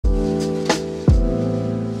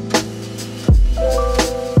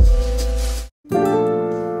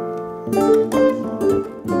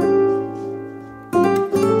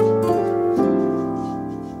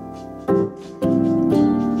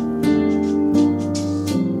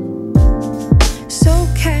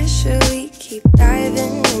keep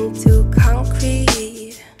diving into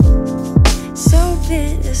concrete, so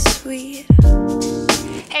bittersweet.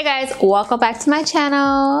 Hey guys, welcome back to my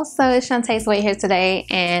channel. So it's Shawntas Way here today,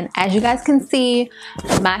 and as you guys can see,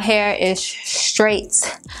 my hair is straight.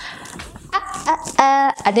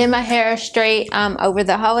 I did my hair straight over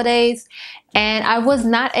the holidays, and I was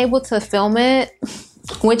not able to film it,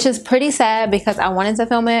 which is pretty sad because I wanted to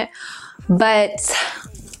film it, but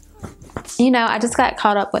you know, I just got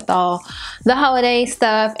caught up with all the holiday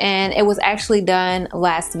stuff and it was actually done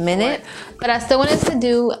last minute. But I still wanted to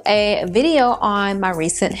do a video on my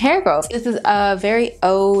recent hair growth. This is a very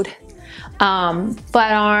old flat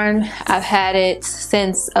iron. I've had it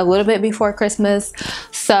since a little bit before Christmas,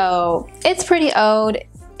 so it's pretty old.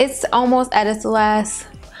 It's almost at its last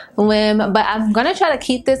limb, but I'm gonna try to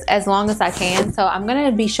keep this as long as I can. So I'm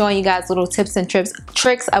gonna be showing you guys little tips and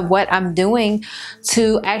tricks of what I'm doing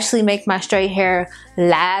to actually make my straight hair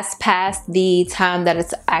last past the time that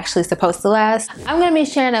it's actually supposed to last. I'm gonna be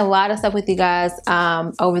sharing a lot of stuff with you guys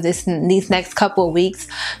over these next couple of weeks,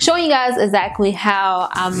 showing you guys exactly how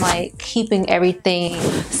I'm like keeping everything.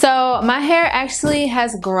 So my hair actually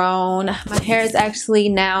has grown. My hair is actually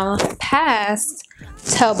now past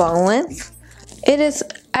tailbone length. It is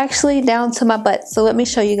actually down to my butt, so let me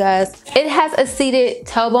show you guys. It has a seated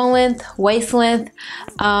tailbone length, waist length.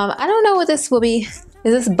 I don't know what this will be.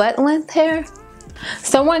 Is this butt length hair?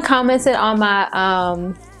 Someone commented on my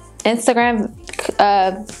Instagram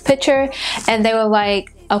picture, and they were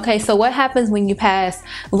like, okay, so what happens when you pass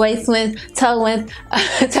waist length, tail length,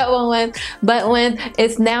 tailbone length, butt length?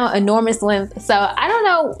 It's now enormous length. So I don't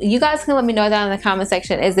know. You guys can let me know down in the comment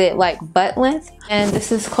section. Is it like butt length? And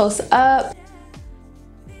this is close up.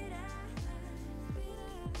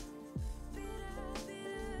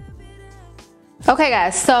 Okay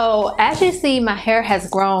guys, so as you see, my hair has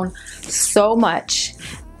grown so much,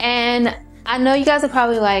 and I know you guys are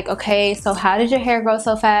probably like, okay, so how did your hair grow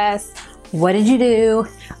so fast? What did you do?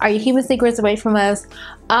 Are you keeping secrets away from us?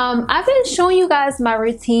 I've been showing you guys my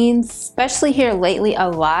routines, especially here lately, a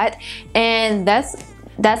lot, and that's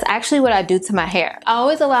actually what I do to my hair. I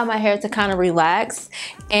always allow my hair to kind of relax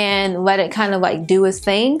and let it kind of like do its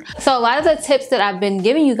thing. So a lot of the tips that I've been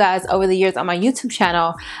giving you guys over the years on my YouTube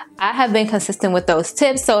channel, I have been consistent with those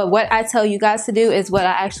tips. So what I tell you guys to do is what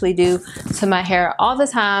I actually do to my hair all the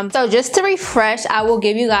time. So just to refresh, I will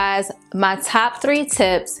give you guys my top 3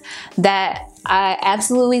 tips that I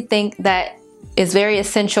absolutely think that is very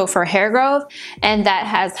essential for hair growth, and that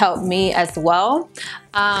has helped me as well.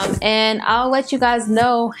 And I'll let you guys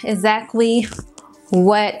know exactly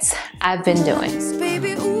what I've been doing.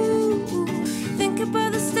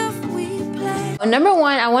 Number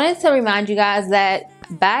one, I wanted to remind you guys that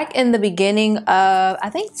back in the beginning of, I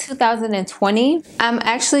think 2020, I'm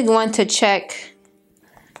actually going to check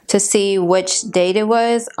to see which date it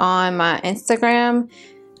was on my Instagram.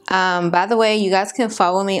 By the way, you guys can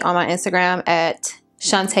follow me on my Instagram at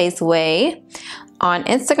Shawntas Way on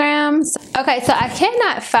Instagram. Okay, so I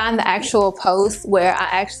cannot find the actual post where I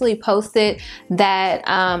actually posted that.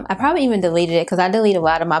 I probably even deleted it because I delete a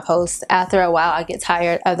lot of my posts. After a while, I get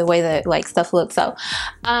tired of the way that like stuff looks. So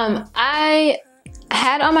I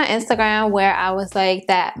had on my Instagram where I was like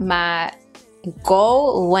that my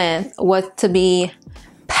goal length was to be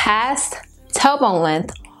past tailbone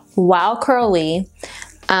length while curly.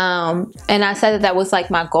 And I said that was like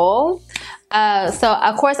my goal. So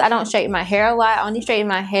of course I don't straighten my hair a lot. I only straighten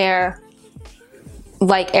my hair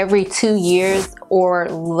like every 2 years or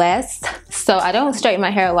less. So I don't straighten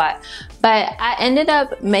my hair a lot, but I ended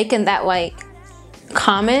up making that like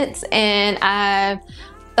comment, and I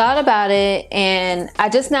thought about it, and I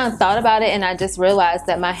just now thought about it, and I just realized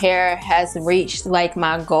that my hair has reached like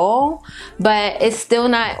my goal, but it's still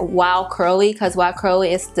not wild curly, because wild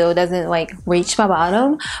curly it still doesn't like reach my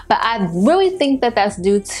bottom. But I really think that that's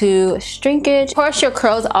due to shrinkage. Of course, your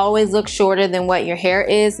curls always look shorter than what your hair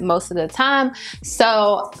is most of the time.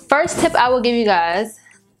 So first tip I will give you guys,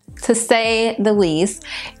 to say the least,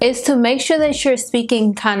 is to make sure that you're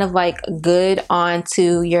speaking kind of like good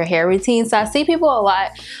onto your hair routine. So I see people a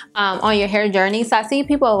lot on your hair journey. So I see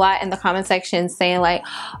people a lot in the comment section saying like,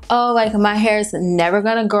 oh, like my hair is never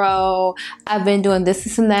gonna grow. I've been doing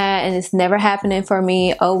this and that, and it's never happening for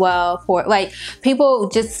me. Oh well, for like people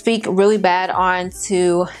just speak really bad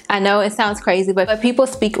onto, I know it sounds crazy, but people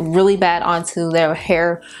speak really bad onto their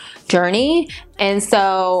hair journey. And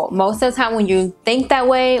so most of the time when you think that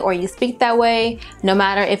way or you speak that way, no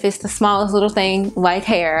matter if it's the smallest little thing like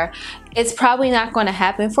hair, it's probably not going to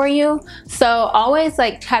happen for you. So always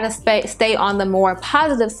like try to stay on the more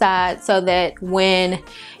positive side, so that when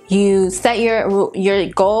you set your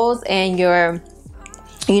goals and your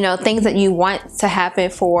you know, things that you want to happen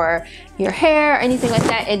for your hair or anything like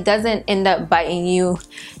that, it doesn't end up biting you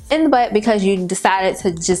in the butt because you decided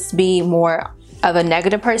to just be more of a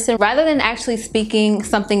negative person. Rather than actually speaking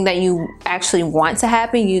something that you actually want to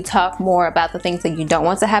happen, you talk more about the things that you don't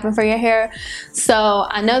want to happen for your hair. So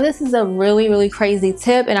I know this is a really crazy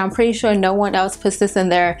tip, and I'm pretty sure no one else puts this in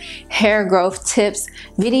their hair growth tips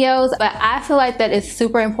videos, but I feel like that it's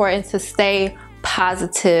super important to stay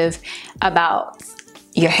positive about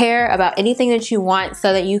your hair, about anything that you want,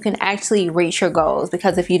 so that you can actually reach your goals.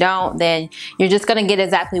 Because if you don't, then you're just gonna get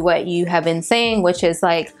exactly what you have been saying, which is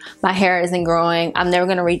like, my hair isn't growing, I'm never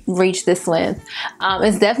gonna reach this length.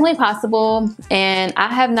 It's definitely possible, and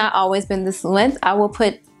I have not always been this length. I will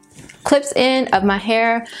put clips in of my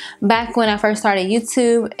hair back when I first started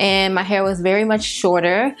YouTube, and my hair was very much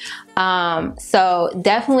shorter. So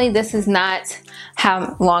definitely this is not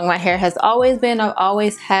how long my hair has always been. I've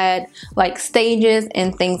always had like stages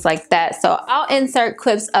and things like that. So I'll insert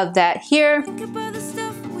clips of that here.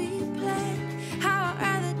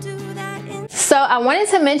 So I wanted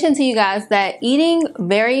to mention to you guys that eating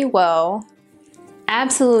very well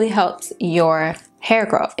absolutely helps your hair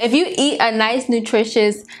growth. If you eat a nice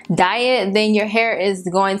nutritious diet, then your hair is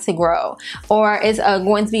going to grow, or it's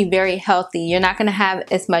going to be very healthy. You're not going to have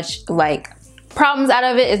as much like problems out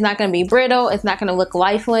of it. It's not going to be brittle. It's not going to look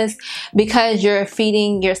lifeless because you're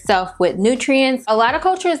feeding yourself with nutrients. A lot of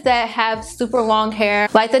cultures that have super long hair,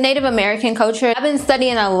 like the Native American culture, I've been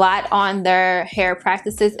studying a lot on their hair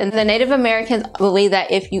practices, and the Native Americans believe that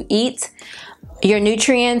if you eat your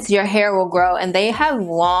nutrients, your hair will grow, and they have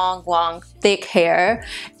long thick hair,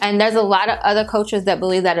 and there's a lot of other cultures that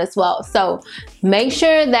believe that as well. So make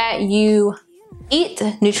sure that you eat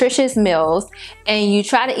nutritious meals and you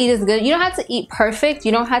try to eat as good. You don't have to eat perfect,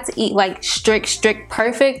 you don't have to eat like strict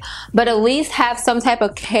perfect, but at least have some type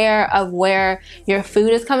of care of where your food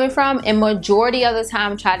is coming from, and majority of the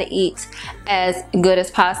time try to eat as good as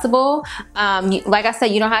possible. Like I said,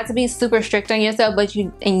 you don't have to be super strict on yourself, but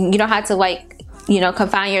you don't have to like, you know,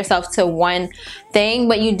 confine yourself to one thing,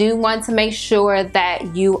 but you do want to make sure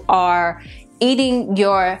that you are eating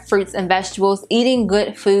your fruits and vegetables, eating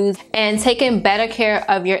good foods, and taking better care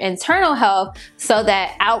of your internal health so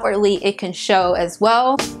that outwardly it can show as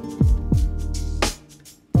well.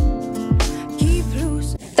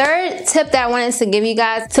 Third tip that I wanted to give you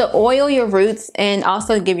guys, to oil your roots and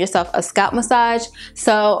also give yourself a scalp massage.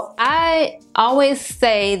 So I always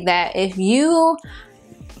say that if you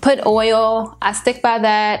put oil, I stick by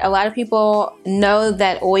that. A lot of people know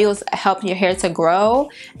that oils help your hair to grow,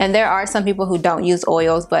 and there are some people who don't use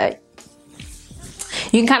oils, but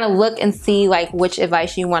you can kind of look and see like which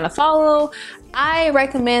advice you want to follow. I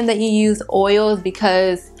recommend that you use oils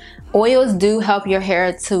because oils do help your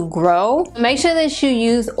hair to grow. Make sure that you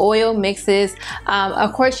use oil mixes.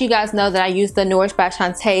 Of course, you guys know that I use the Nourish by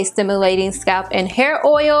Shawntas Stimulating Scalp and Hair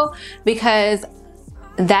Oil because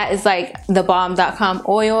that is like the bomb.com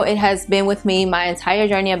oil. It has been with me my entire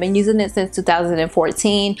journey. I've been using it since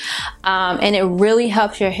 2014, and it really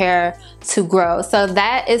helps your hair to grow. So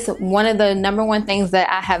that is one of the #1 things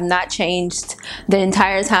that I have not changed the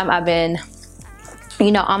entire time I've been,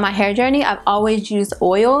 you know, on my hair journey. I've always used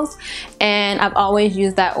oils, and I've always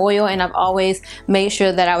used that oil, and I've always made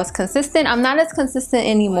sure that I was consistent. I'm not as consistent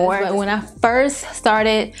anymore, but when I first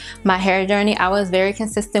started my hair journey, I was very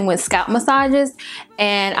consistent with scalp massages,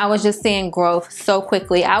 and I was just seeing growth so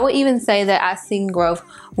quickly. I would even say that I seen growth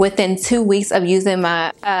within 2 weeks of using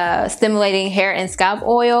my stimulating hair and scalp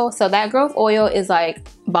oil. So that growth oil is like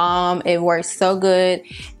bomb. It works so good,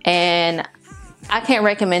 and I can't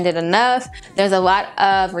recommend it enough. There's a lot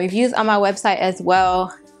of reviews on my website as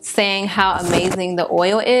well saying how amazing the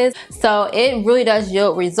oil is. So it really does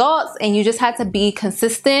yield results, and you just have to be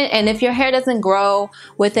consistent. And if your hair doesn't grow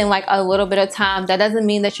within like a little bit of time, that doesn't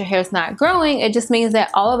mean that your hair is not growing. It just means that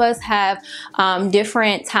all of us have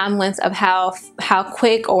different time lengths of how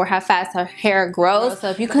quick or how fast our hair grows. So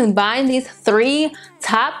if you combine these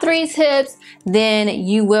top three tips, then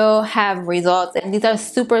you will have results. And these are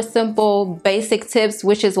super simple, basic tips,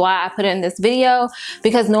 which is why I put it in this video,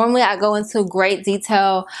 because normally I go into great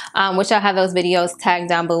detail, which I'll have those videos tagged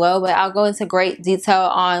down below, but I'll go into great detail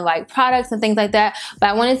on like products and things like that. But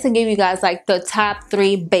I wanted to give you guys like the top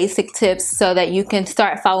 3 basic tips so that you can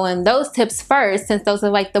start following those tips first, since those are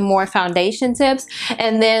like the more foundation tips,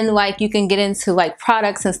 and then like you can get into like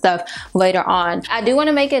products and stuff later on. I do want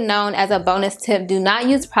to make it known as a bonus tip, do not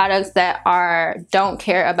use products that don't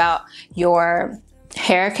care about your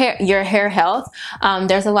hair care, your hair health.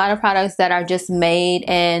 There's a lot of products that are just made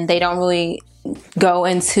and they don't really go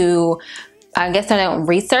into I guess they don't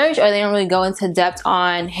research, or they don't really go into depth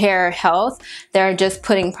on hair health. They're just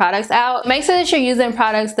putting products out. Make sure that you're using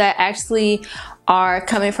products that actually are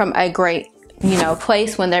coming from a great, you know,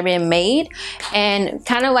 place when they're being made, and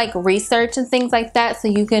kind of like research and things like that, so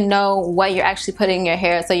you can know what you're actually putting in your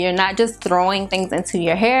hair, so you're not just throwing things into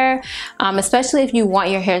your hair. Especially if you want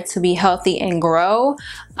your hair to be healthy and grow,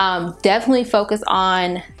 definitely focus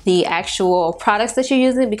on the actual products that you're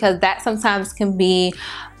using, because that sometimes can be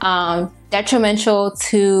detrimental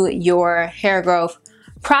to your hair growth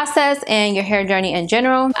process and your hair journey in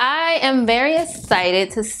general. I am very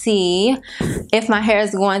excited to see if my hair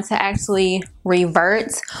is going to actually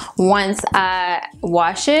revert once I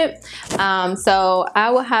wash it. So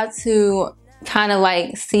I will have to kind of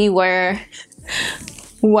like see what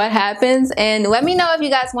happens, and let me know if you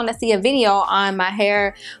guys want to see a video on my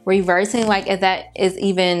hair reversing, like if that is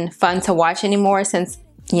even fun to watch anymore, since,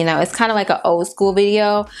 you know, it's kind of like an old school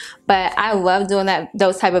video, but I love doing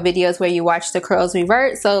those type of videos where you watch the curls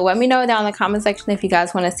revert. So let me know down in the comment section if you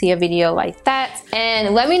guys want to see a video like that,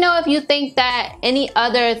 and let me know if you think that any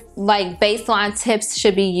other like baseline tips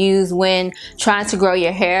should be used when trying to grow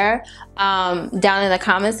your hair. Down in the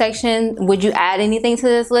comment section, would you add anything to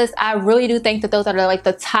this list? I really do think that those are like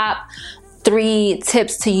the top 3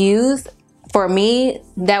 tips to use for me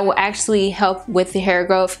that will actually help with the hair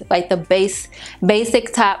growth, like the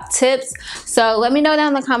basic top tips. So let me know down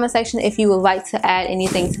in the comment section if you would like to add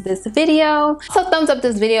anything to this video. So thumbs up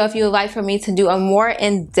this video if you would like for me to do a more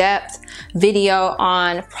in-depth video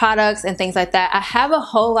on products and things like that. I have a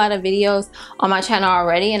whole lot of videos on my channel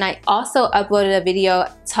already, and I also uploaded a video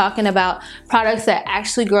talking about products that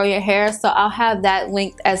actually grow your hair, so I'll have that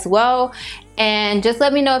linked as well. And just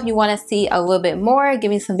let me know if you want to see a little bit more.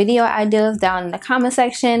 Give me some video ideas down in the comment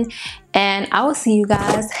section, and I will see you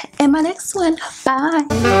guys in my next one. Bye.